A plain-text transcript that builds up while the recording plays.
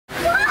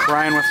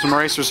Bryan with some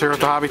racers here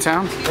at the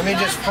Hobbytown. Let me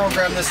just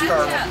program this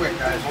car real quick,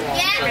 guys.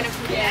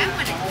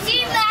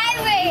 See my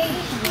race.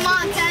 Come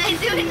on,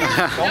 guys, do it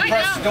now.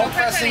 Don't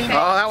press any.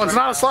 Oh, that one's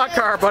not a slot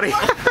car, buddy.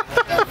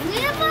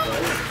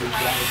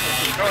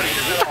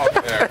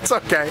 It's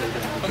okay.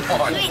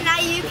 Wait, now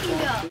you can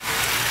go.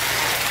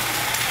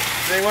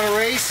 Do they want to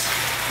race?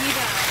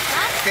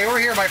 Okay, we're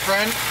here, my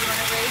friend. You want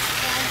to race?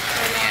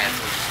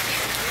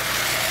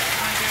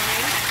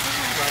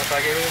 Mind if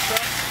I give it a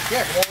shot?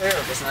 Yeah, come over here.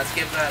 Listen, let's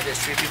give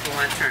there's 3 people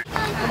on turn.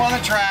 Come on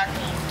the track.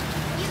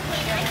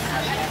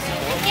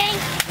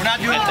 We're not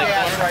doing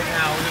gas right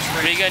now. We're just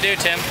What are you gonna do,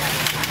 Tim?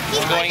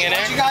 Going in there?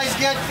 let you guys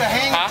get the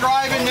hang of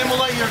driving, then we'll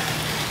let you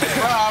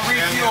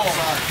refuel.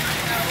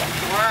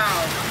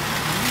 Wow.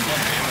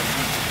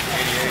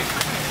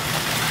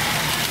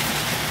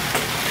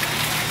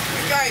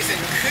 You guys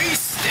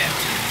increased it.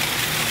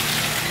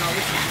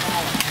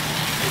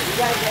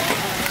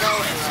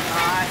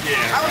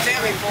 I was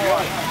there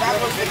before. That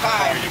was the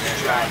guy.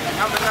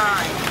 Number 9.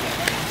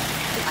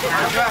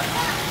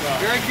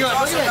 Very good.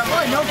 Look at that.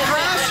 Boy, no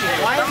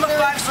crashing. Why Number is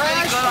there 5's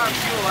pretty good crashing? on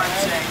fuel, I'd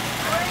say.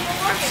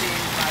 I'm seeing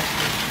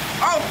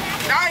 5. Oh,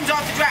 9's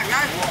off the track.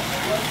 9.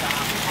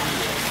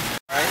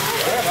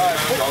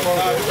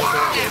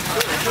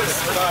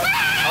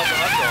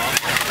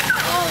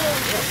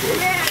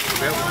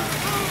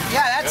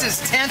 Yeah, that's his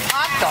 10th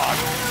hot dog.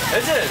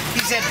 Is it?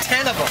 He's had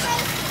 10 of them.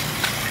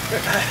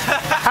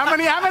 How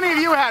many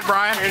have you had,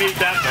 Bryan? You're gonna eat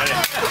that many.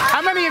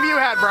 How many have you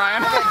had,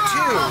 Bryan? I've had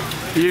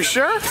 2. You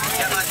sure?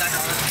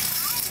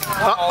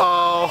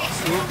 Uh-oh.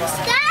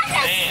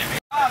 Damn.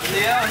 Oh,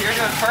 Leo, you're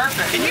doing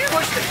perfect. Can you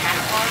push the cat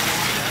on?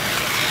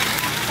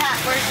 Cat,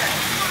 where's her?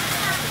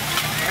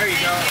 There you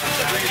go.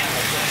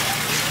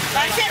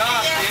 That's it,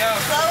 Leo.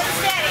 slow and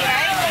steady,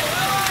 right?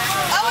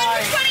 Oh, and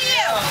which one are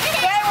you?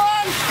 Red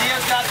one.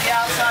 Leo's got the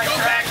outside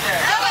track there.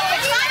 Oh, and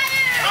which one?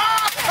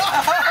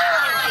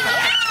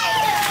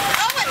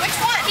 Oh, and which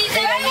one? He's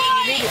Hey,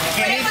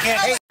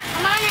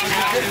 Come on in.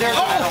 there's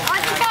a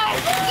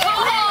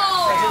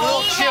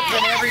little chip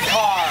in every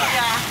car.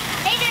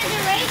 Hey, there's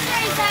a racer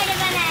inside of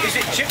an Is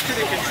it chipped to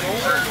the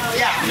controller?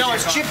 Yeah, no,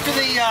 it's chipped to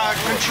the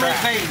control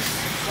base.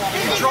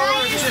 The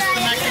controller is just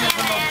the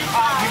mechanism of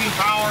giving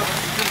power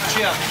to the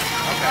chip.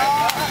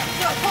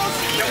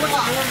 What's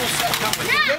a normal set come with?